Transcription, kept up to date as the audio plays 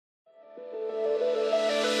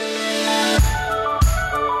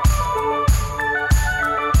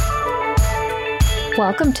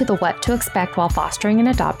Welcome to the What to Expect While Fostering and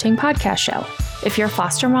Adopting podcast show. If you're a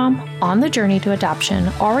foster mom, on the journey to adoption,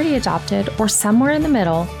 already adopted, or somewhere in the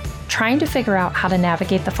middle, trying to figure out how to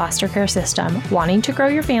navigate the foster care system, wanting to grow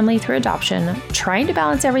your family through adoption, trying to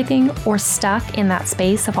balance everything, or stuck in that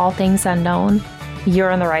space of all things unknown, you're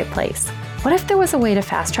in the right place. What if there was a way to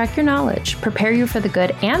fast track your knowledge, prepare you for the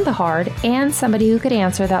good and the hard, and somebody who could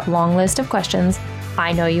answer that long list of questions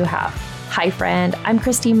I know you have? Hi friend, I'm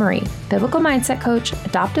Christine Marie, biblical mindset coach,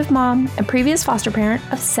 adoptive mom, and previous foster parent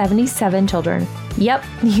of 77 children. Yep,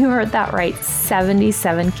 you heard that right,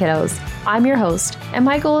 77 kiddos. I'm your host, and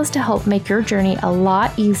my goal is to help make your journey a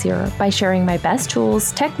lot easier by sharing my best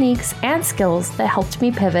tools, techniques, and skills that helped me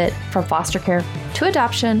pivot from foster care to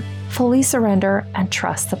adoption, fully surrender, and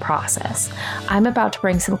trust the process. I'm about to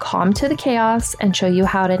bring some calm to the chaos and show you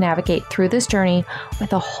how to navigate through this journey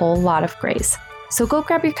with a whole lot of grace. So go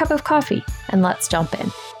grab your cup of coffee and let's jump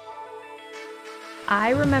in. I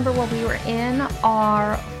remember when we were in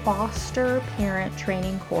our foster parent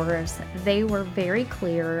training course, they were very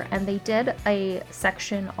clear and they did a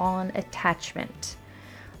section on attachment.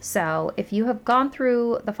 So if you have gone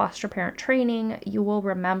through the foster parent training, you will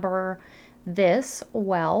remember this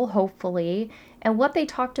well, hopefully. And what they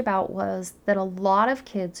talked about was that a lot of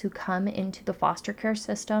kids who come into the foster care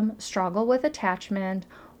system struggle with attachment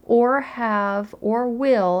or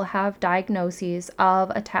will have diagnoses of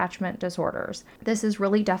attachment disorders. This is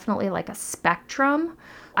really definitely like a spectrum.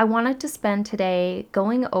 I wanted to spend today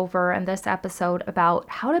going over in this episode about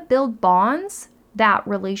how to build bonds, that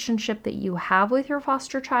relationship that you have with your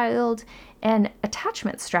foster child, and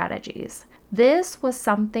attachment strategies. This was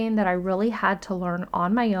something that I really had to learn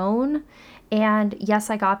on my own. And yes,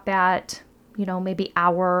 I got that, maybe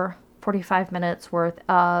hour, 45 minutes worth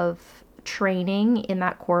of training in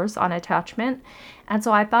that course on attachment. And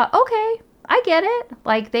so I thought, okay, I get it.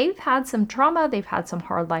 Like they've had some trauma, they've had some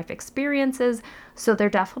hard life experiences. So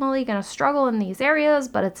they're definitely going to struggle in these areas,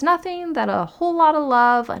 but it's nothing that a whole lot of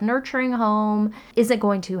love, a nurturing home isn't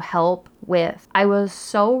going to help with. I was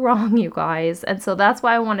so wrong, you guys. And so that's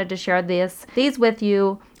why I wanted to share these with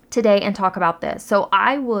you today and talk about this. So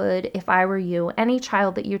I would, if I were you, any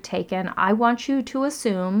child that you've taken, I want you to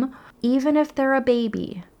assume, even if they're a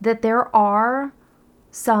baby, that there are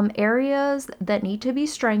some areas that need to be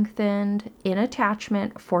strengthened in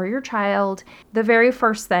attachment for your child. The very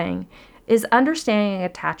first thing is understanding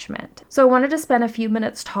attachment. So I wanted to spend a few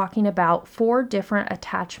minutes talking about 4 different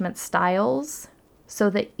attachment styles so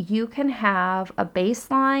that you can have a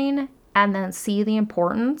baseline and then see the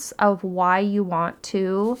importance of why you want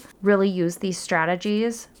to really use these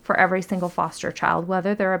strategies for every single foster child,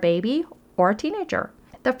 whether they're a baby or a teenager.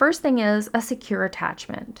 The first thing is a secure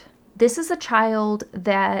attachment. This is a child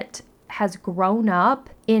that has grown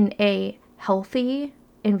up in a healthy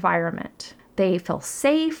environment. They feel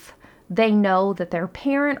safe. They know that their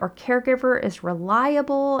parent or caregiver is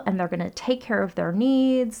reliable and they're going to take care of their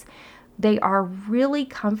needs. They are really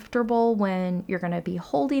comfortable when you're going to be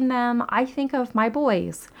holding them. I think of my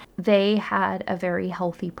boys. They had a very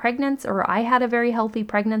healthy pregnancy, or I had a very healthy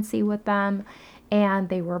pregnancy with them. And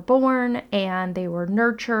they were born and they were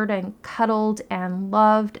nurtured and cuddled and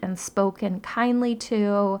loved and spoken kindly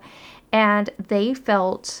to. And they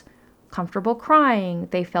felt comfortable crying.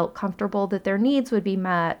 They felt comfortable that their needs would be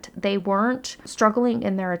met. They weren't struggling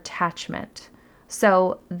in their attachment.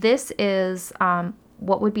 So this is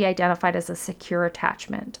what would be identified as a secure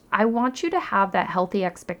attachment. I want you to have that healthy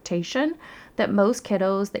expectation that most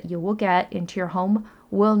kiddos that you will get into your home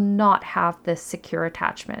will not have this secure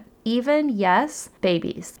attachment. Even, yes,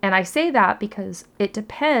 babies. And I say that because it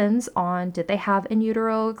depends on, did they have in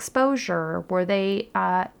utero exposure? Were they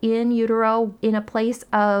in utero in a place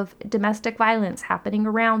of domestic violence happening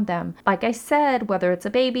around them? Like I said, whether it's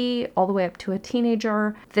a baby all the way up to a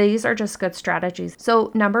teenager, these are just good strategies.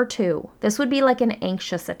 So number 2, this would be like an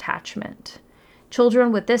anxious attachment.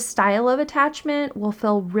 Children with this style of attachment will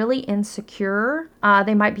feel really insecure.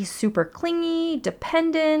 They might be super clingy,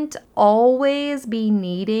 dependent, always be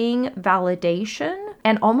needing validation,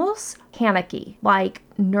 and almost panicky, like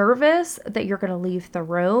nervous that you're going to leave the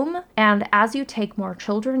room. And as you take more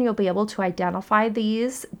children, you'll be able to identify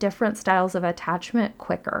these different styles of attachment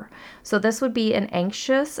quicker. So this would be an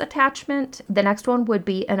anxious attachment. The next one would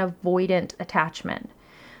be an avoidant attachment.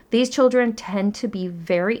 These children tend to be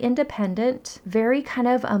very independent, very kind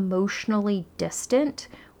of emotionally distant.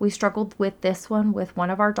 We struggled with this one with one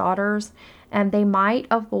of our daughters, and they might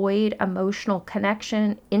avoid emotional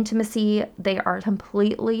connection, intimacy. They are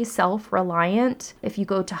completely self-reliant. If you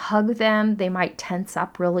go to hug them, they might tense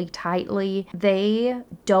up really tightly. They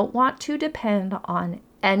don't want to depend on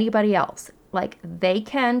anybody else. like they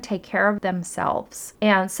can take care of themselves.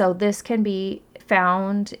 And so this can be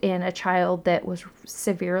found in a child that was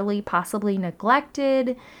severely possibly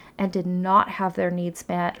neglected and did not have their needs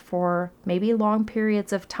met for maybe long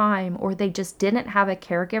periods of time, or they just didn't have a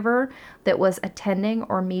caregiver that was attending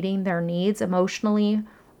or meeting their needs emotionally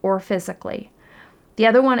or physically. The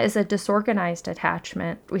other one is a disorganized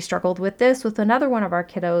attachment. We struggled with this with another one of our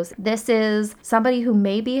kiddos. This is somebody who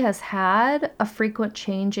maybe has had a frequent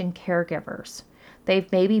change in caregivers. They've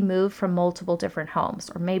maybe moved from multiple different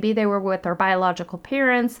homes, or maybe they were with their biological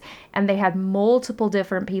parents and they had multiple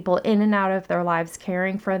different people in and out of their lives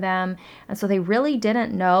caring for them. And so they really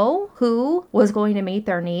didn't know who was going to meet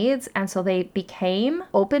their needs. And so they became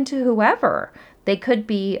open to whoever. They could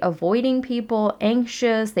be avoiding people,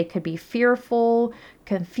 anxious, they could be fearful,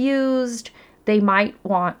 confused. They might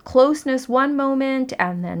want closeness one moment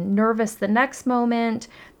and then nervous the next moment.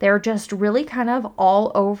 They're just really kind of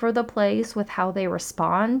all over the place with how they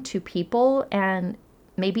respond to people, and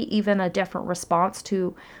maybe even a different response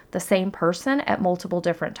to the same person at multiple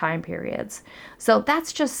different time periods. So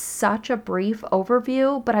that's just such a brief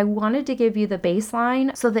overview, but I wanted to give you the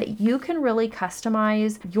baseline so that you can really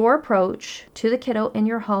customize your approach to the kiddo in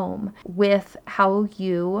your home with how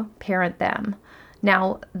you parent them.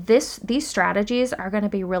 Now, these strategies are going to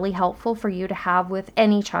be really helpful for you to have with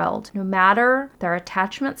any child, no matter their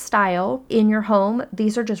attachment style in your home.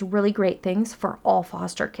 These are just really great things for all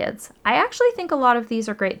foster kids. I actually think a lot of these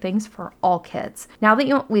are great things for all kids. Now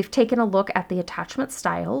that we've taken a look at the attachment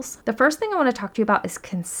styles, the first thing I want to talk to you about is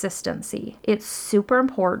consistency. It's super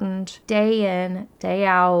important, day in, day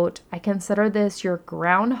out. I consider this your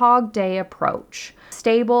Groundhog Day approach.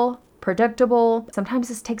 Stable, predictable. Sometimes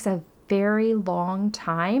this takes a very long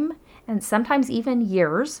time, and sometimes even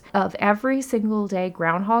years of every single day,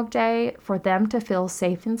 Groundhog Day, for them to feel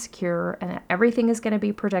safe and secure, and that everything is going to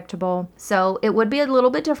be predictable. So it would be a little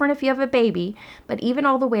bit different if you have a baby, but even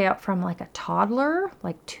all the way up from like a toddler,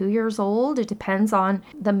 like 2 years old, it depends on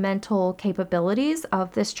the mental capabilities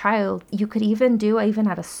of this child. You could even do, even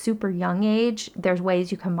at a super young age, there's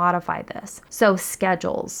ways you can modify this. So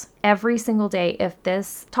schedules. Every single day, if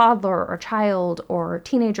this toddler or child or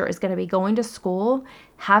teenager is going to be going to school,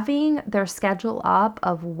 having their schedule up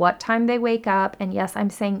of what time they wake up, and yes,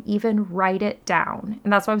 I'm saying even write it down.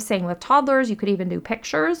 And that's what I'm saying with toddlers, you could even do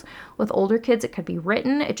pictures. With older kids, it could be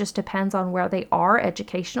written. It just depends on where they are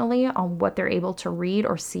educationally, on what they're able to read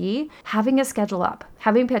or see. Having a schedule up,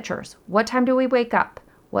 having pictures. What time do we wake up?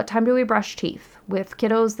 What time do we brush teeth? With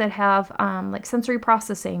kiddos that have like sensory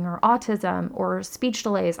processing or autism or speech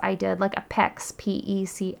delays, I did like a PECS,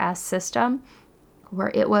 P-E-C-S system,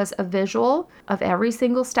 where it was a visual of every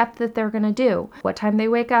single step that they're going to do. What time they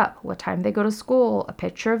wake up, what time they go to school, a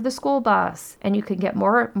picture of the school bus, and you can get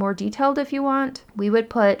more detailed if you want. We would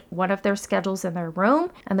put one of their schedules in their room,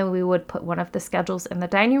 and then we would put one of the schedules in the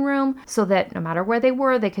dining room so that no matter where they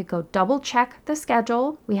were, they could go double check the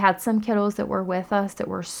schedule. We had some kiddos that were with us that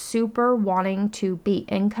were super wanting to be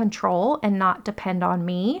in control and not depend on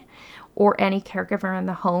me or any caregiver in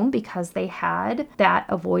the home because they had that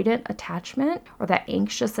avoidant attachment or that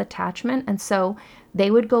anxious attachment. And so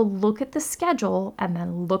they would go look at the schedule and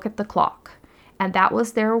then look at the clock. And that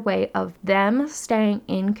was their way of them staying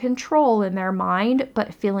in control in their mind,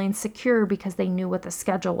 but feeling secure because they knew what the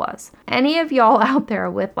schedule was. Any of y'all out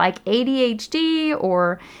there with like ADHD,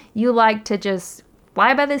 or you like to just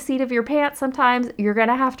fly by the seat of your pants sometimes, you're going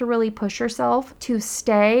to have to really push yourself to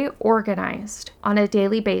stay organized on a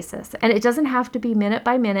daily basis. And it doesn't have to be minute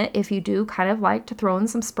by minute if you do kind of like to throw in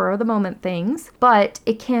some spur of the moment things, but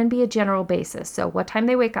it can be a general basis. So what time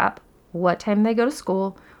they wake up, what time they go to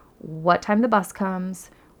school, what time the bus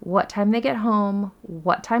comes, what time they get home,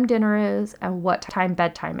 what time dinner is, and what time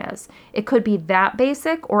bedtime is. It could be that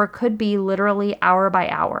basic, or it could be literally hour by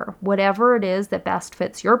hour. Whatever it is that best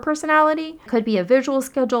fits your personality. It could be a visual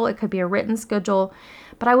schedule, it could be a written schedule,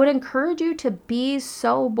 but I would encourage you to be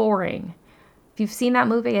so boring. If you've seen that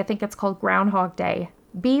movie, I think it's called Groundhog Day.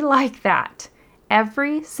 Be like that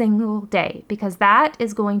every single day, because that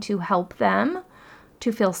is going to help them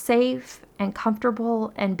to feel safe and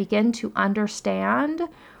comfortable and begin to understand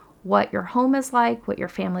what your home is like, what your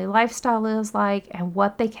family lifestyle is like, and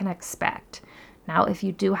what they can expect. Now, if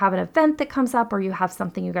you do have an event that comes up or you have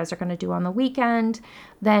something you guys are going to do on the weekend,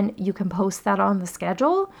 then you can post that on the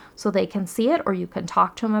schedule so they can see it, or you can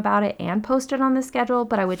talk to them about it and post it on the schedule.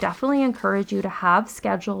 But I would definitely encourage you to have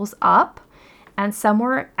schedules up and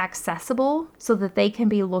somewhere accessible so that they can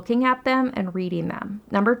be looking at them and reading them.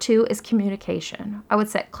 Number 2 is communication. I would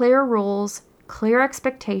set clear rules, clear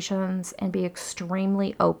expectations, and be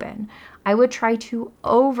extremely open. I would try to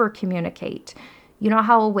over communicate. You know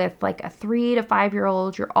how with like a 3 to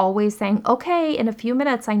 5-year-old, you're always saying, okay, in a few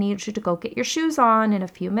minutes, I need you to go get your shoes on. In a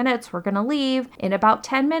few minutes, we're going to leave. In about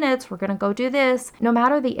 10 minutes, we're going to go do this. No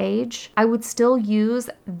matter the age, I would still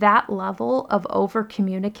use that level of over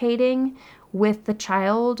communicating with the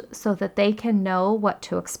child so that they can know what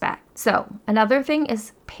to expect. So another thing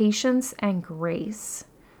is patience and grace.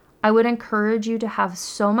 I would encourage you to have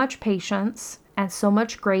so much patience and so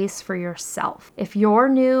much grace for yourself. If you're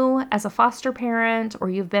new as a foster parent or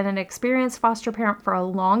you've been an experienced foster parent for a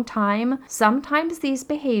long time, sometimes these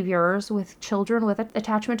behaviors with children with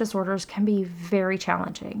attachment disorders can be very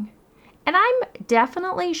challenging. And I'm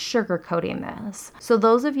definitely sugarcoating this. So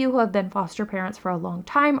those of you who have been foster parents for a long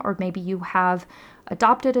time, or maybe you have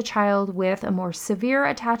adopted a child with a more severe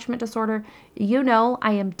attachment disorder, you know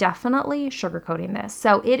I am definitely sugarcoating this.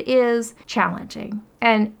 So it is challenging.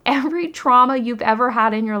 And every trauma you've ever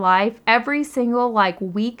had in your life, every single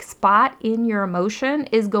weak spot in your emotion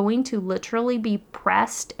is going to literally be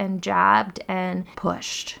pressed and jabbed and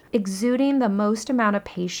pushed. Exuding the most amount of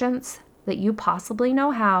patience that you possibly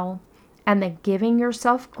know how, and then giving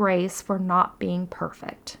yourself grace for not being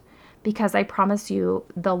perfect. Because I promise you,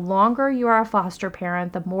 the longer you are a foster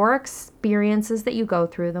parent, the more experiences that you go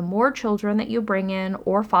through, the more children that you bring in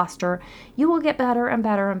or foster, you will get better and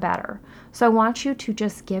better and better. So I want you to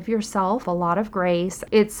just give yourself a lot of grace.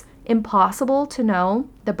 It's impossible to know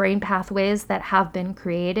the brain pathways that have been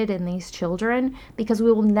created in these children because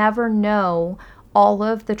we will never know all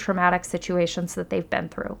of the traumatic situations that they've been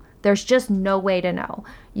through. There's just no way to know.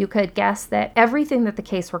 You could guess that everything that the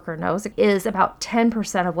caseworker knows is about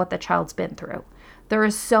 10% of what the child's been through. There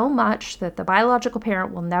is so much that the biological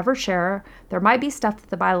parent will never share. There might be stuff that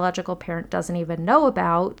the biological parent doesn't even know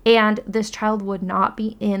about, and this child would not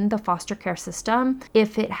be in the foster care system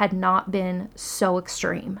if it had not been so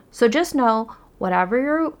extreme. So just know,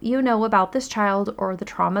 whatever you know about this child or the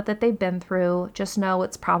trauma that they've been through, just know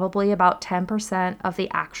it's probably about 10% of the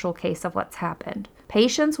actual case of what's happened.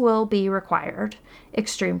 Patience will be required,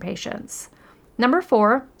 extreme patience. Number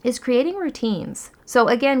 4 is creating routines. So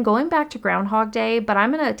again, going back to Groundhog Day, but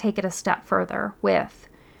I'm going to take it a step further with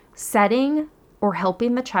setting or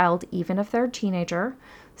helping the child, even if they're a teenager,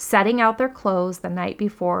 setting out their clothes the night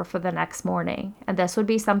before for the next morning. And this would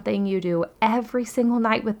be something you do every single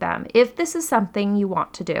night with them, if this is something you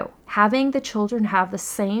want to do. Having the children have the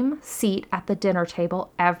same seat at the dinner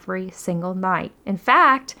table every single night. In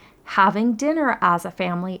fact, having dinner as a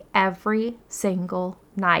family every single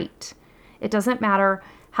night. It doesn't matter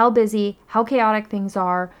how busy, how chaotic things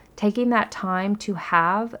are. Taking that time to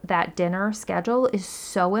have that dinner schedule is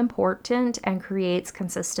so important and creates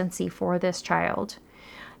consistency for this child.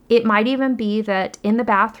 It might even be that in the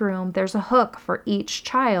bathroom, there's a hook for each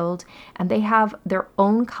child and they have their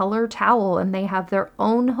own color towel and they have their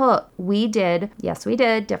own hook. We did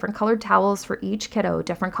different colored towels for each kiddo,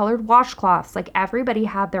 different colored washcloths. Everybody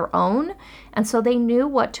had their own. And so they knew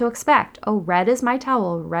what to expect. Oh, red is my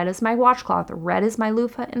towel, red is my washcloth, red is my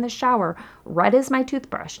loofah in the shower, red is my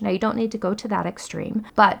toothbrush. Now you don't need to go to that extreme,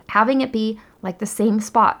 but having it be the same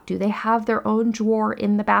spot. Do they have their own drawer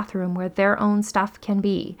in the bathroom where their own stuff can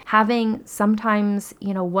be? Having sometimes,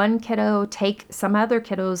 one kiddo take some other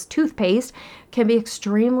kiddo's toothpaste can be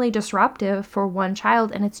extremely disruptive for one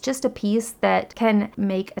child. And it's just a piece that can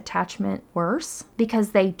make attachment worse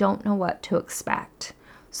because they don't know what to expect.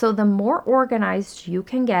 So the more organized you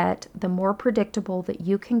can get, the more predictable that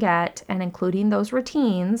you can get, and including those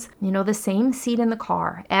routines, the same seat in the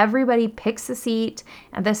car. Everybody picks a seat,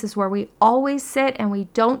 and this is where we always sit, and we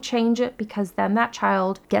don't change it because then that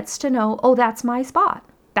child gets to know, oh, that's my spot.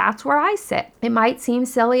 That's where I sit. It might seem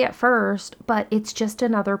silly at first, but it's just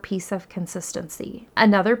another piece of consistency.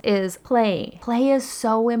 Another is play. Play is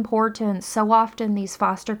so important. So often these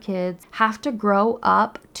foster kids have to grow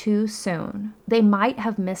up too soon. They might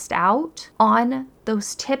have missed out on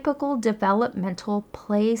those typical developmental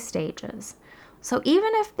play stages. So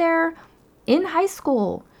even if they're in high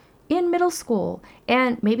school, in middle school,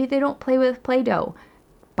 and maybe they don't play with Play-Doh,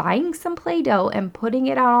 buying some Play-Doh and putting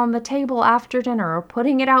it out on the table after dinner or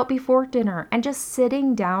putting it out before dinner and just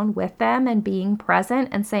sitting down with them and being present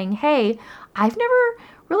and saying, hey, I've never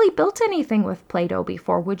really built anything with Play-Doh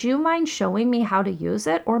before. Would you mind showing me how to use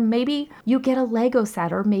it? Or maybe you get a Lego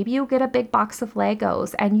set, or maybe you get a big box of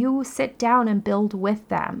Legos and you sit down and build with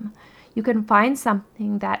them. You can find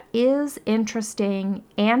something that is interesting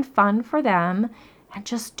and fun for them and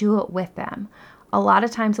just do it with them. A lot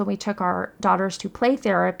of times when we took our daughters to play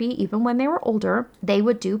therapy, even when they were older, they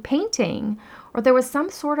would do painting, or there was some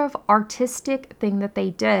sort of artistic thing that they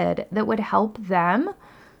did that would help them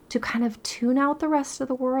to kind of tune out the rest of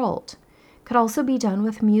the world. Could also be done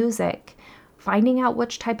with music. finding out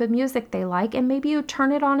which type of music they like, and maybe you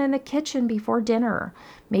turn it on in the kitchen before dinner.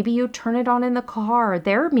 Maybe you turn it on in the car,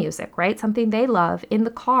 their music, right? Something they love in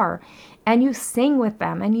the car, and you sing with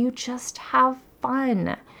them and you just have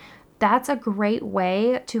fun. That's a great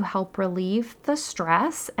way to help relieve the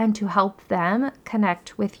stress and to help them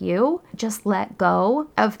connect with you. Just let go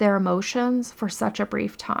of their emotions for such a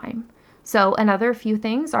brief time. So another few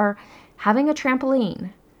things are having a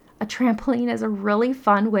trampoline. A trampoline is a really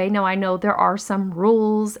fun way. Now, I know there are some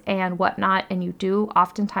rules and whatnot, and you do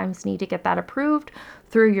oftentimes need to get that approved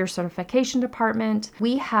through your certification department.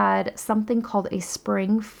 We had something called a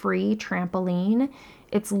spring-free trampoline.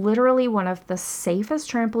 It's literally one of the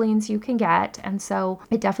safest trampolines you can get. And so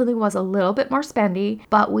it definitely was a little bit more spendy,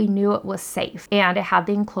 but we knew it was safe. And it had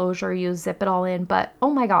the enclosure, you zip it all in. But oh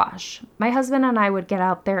my gosh, my husband and I would get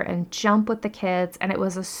out there and jump with the kids. And it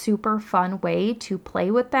was a super fun way to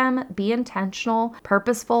play with them, be intentional,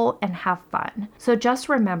 purposeful, and have fun. So just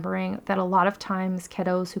remembering that a lot of times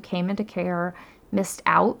kiddos who came into care missed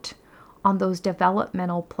out on those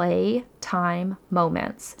developmental play time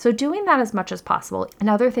moments. So doing that as much as possible.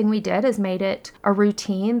 Another thing we did is made it a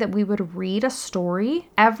routine that we would read a story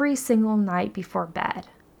every single night before bed,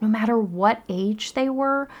 no matter what age they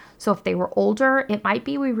were. So if they were older, it might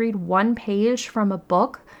be we read one page from a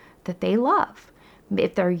book that they love.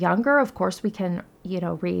 If they're younger, of course, we can,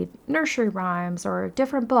 read nursery rhymes or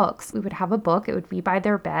different books. We would have a book, it would be by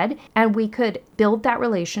their bed, and we could build that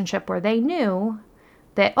relationship where they knew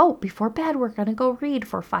that, before bed, we're going to go read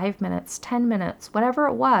for 5 minutes, 10 minutes, whatever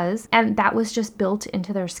it was. And that was just built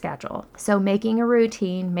into their schedule. So making a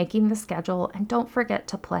routine, making the schedule, and don't forget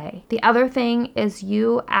to play. The other thing is,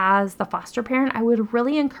 you as the foster parent, I would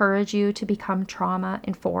really encourage you to become trauma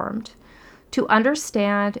informed, to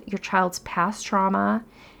understand your child's past trauma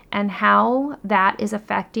and how that is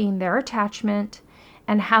affecting their attachment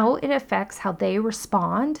and how it affects how they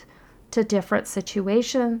respond to different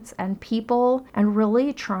situations and people, and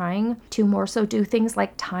really trying to more so do things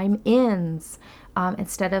like time ins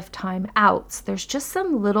instead of time outs. There's just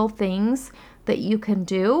some little things that you can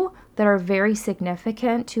do that are very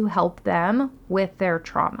significant to help them with their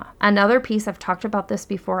trauma. Another piece, I've talked about this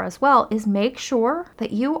before as well, is make sure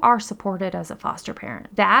that you are supported as a foster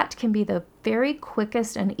parent. That can be the very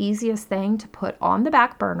quickest and easiest thing to put on the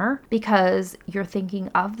back burner, because you're thinking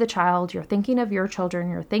of the child, you're thinking of your children,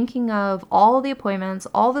 you're thinking of all the appointments,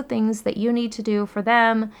 all the things that you need to do for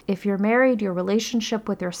them. If you're married, your relationship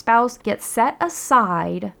with your spouse gets set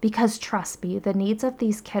aside, because trust me, the needs of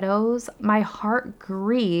these kiddos, my heart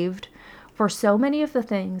grieved for so many of the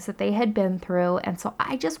things that they had been through. And so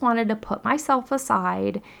I just wanted to put myself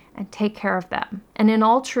aside and take care of them. And in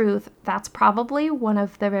all truth, that's probably one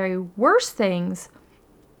of the very worst things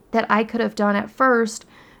that I could have done at first,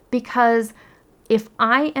 because if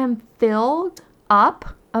I am filled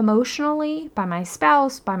up emotionally by my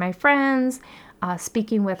spouse, by my friends,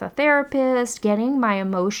 speaking with a therapist, getting my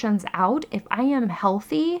emotions out, if I am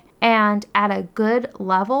healthy and at a good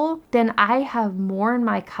level, then I have more in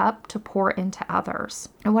my cup to pour into others.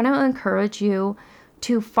 I want to encourage you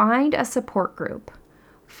to find a support group.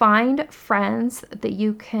 Find friends that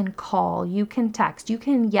you can call, you can text, you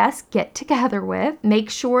can, yes, get together with. Make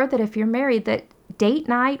sure that if you're married, that date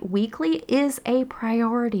night weekly is a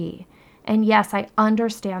priority. And yes, I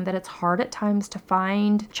understand that it's hard at times to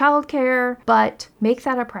find childcare, but make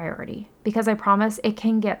that a priority, because I promise it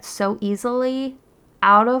can get so easily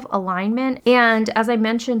out of alignment. And as I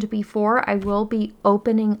mentioned before, I will be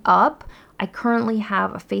opening up. I currently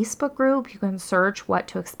have a Facebook group. You can search What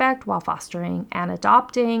to Expect While Fostering and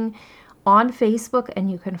Adopting on Facebook,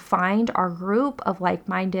 and you can find our group of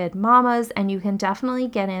like-minded mamas, and you can definitely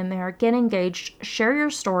get in there, get engaged, share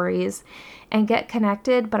your stories, and get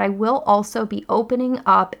connected. But I will also be opening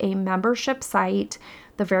up a membership site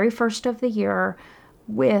the very first of the year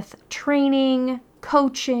with training,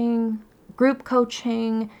 coaching, group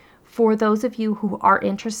coaching for those of you who are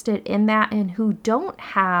interested in that and who don't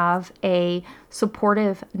have a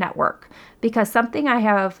supportive network. Because something I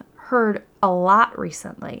have heard a lot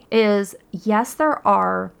recently is, yes, there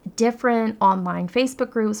are different online Facebook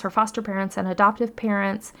groups for foster parents and adoptive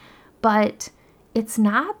parents, but it's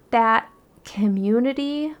not that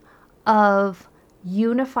community of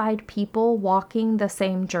unified people walking the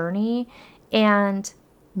same journey and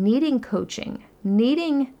needing coaching,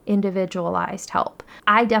 needing individualized help.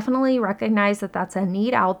 I definitely recognize that that's a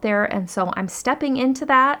need out there, and so I'm stepping into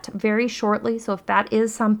that very shortly. So if that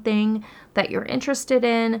is something that you're interested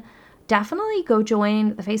in, definitely go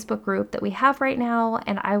join the Facebook group that we have right now,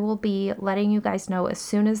 and I will be letting you guys know as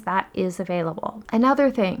soon as that is available. Another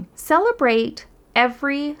thing, celebrate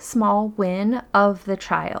every small win of the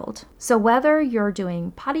child. So whether you're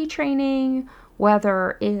doing potty training,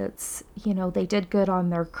 whether it's, they did good on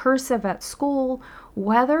their cursive at school,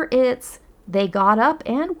 whether it's they got up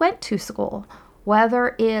and went to school,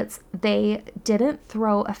 whether it's they didn't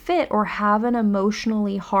throw a fit or have an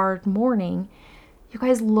emotionally hard morning, you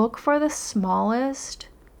guys look for the smallest,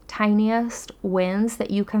 tiniest wins that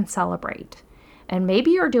you can celebrate. And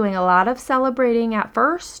maybe you're doing a lot of celebrating at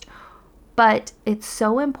first, but it's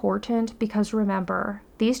so important because remember,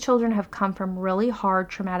 these children have come from really hard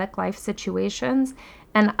traumatic life situations,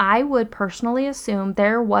 and I would personally assume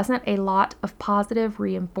there wasn't a lot of positive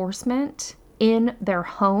reinforcement in their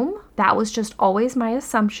home. That was just always my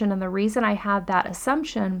assumption, and the reason I had that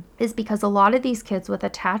assumption is because a lot of these kids with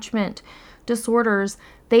attachment disorders,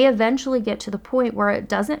 they eventually get to the point where it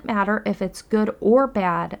doesn't matter if it's good or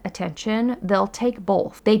bad attention, they'll take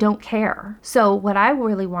both. They don't care. So what I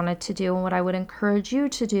really wanted to do and what I would encourage you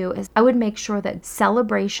to do is I would make sure that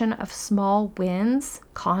celebration of small wins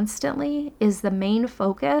constantly is the main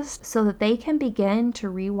focus so that they can begin to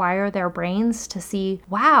rewire their brains to see,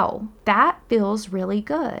 wow, that feels really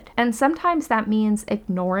good. And sometimes that means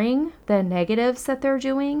ignoring the negatives that they're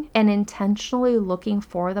doing and intentionally looking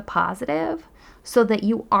for the positive so that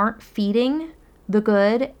you aren't feeding the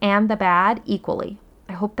good and the bad equally.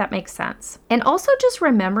 I hope that makes sense. And also just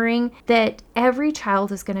remembering that every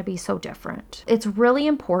child is going to be so different. It's really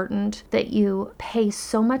important that you pay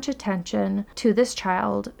so much attention to this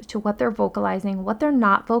child, to what they're vocalizing, what they're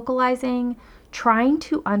not vocalizing, trying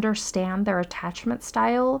to understand their attachment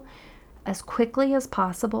style as quickly as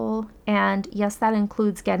possible. And yes, that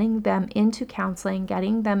includes getting them into counseling,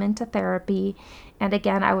 getting them into therapy. And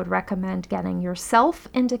again, I would recommend getting yourself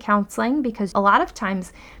into counseling because a lot of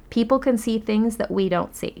times people can see things that we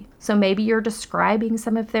don't see. So maybe you're describing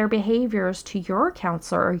some of their behaviors to your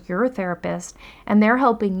counselor or your therapist, and they're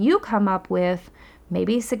helping you come up with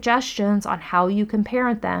maybe suggestions on how you can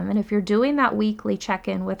parent them. And if you're doing that weekly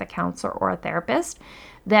check-in with a counselor or a therapist,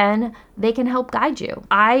 then they can help guide you.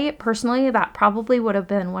 I personally, that probably would have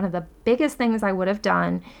been one of the biggest things I would have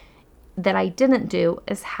done that I didn't do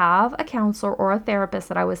is have a counselor or a therapist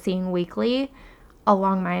that I was seeing weekly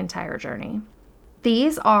along my entire journey.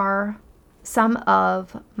 These are some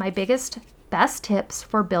of my best tips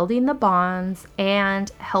for building the bonds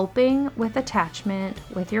and helping with attachment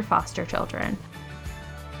with your foster children.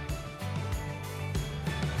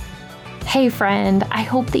 Hey friend, I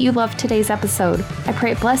hope that you loved today's episode. I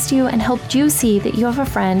pray it blessed you and helped you see that you have a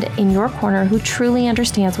friend in your corner who truly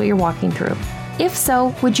understands what you're walking through. If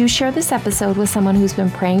so, would you share this episode with someone who's been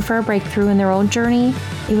praying for a breakthrough in their own journey?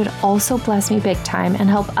 It would also bless me big time and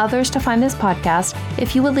help others to find this podcast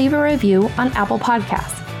if you would leave a review on Apple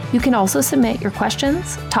Podcasts. You can also submit your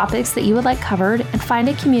questions, topics that you would like covered, and find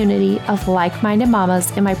a community of like-minded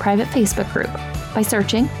mamas in my private Facebook group by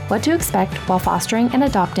searching What to Expect While Fostering and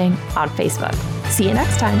Adopting on Facebook. See you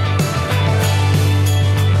next time.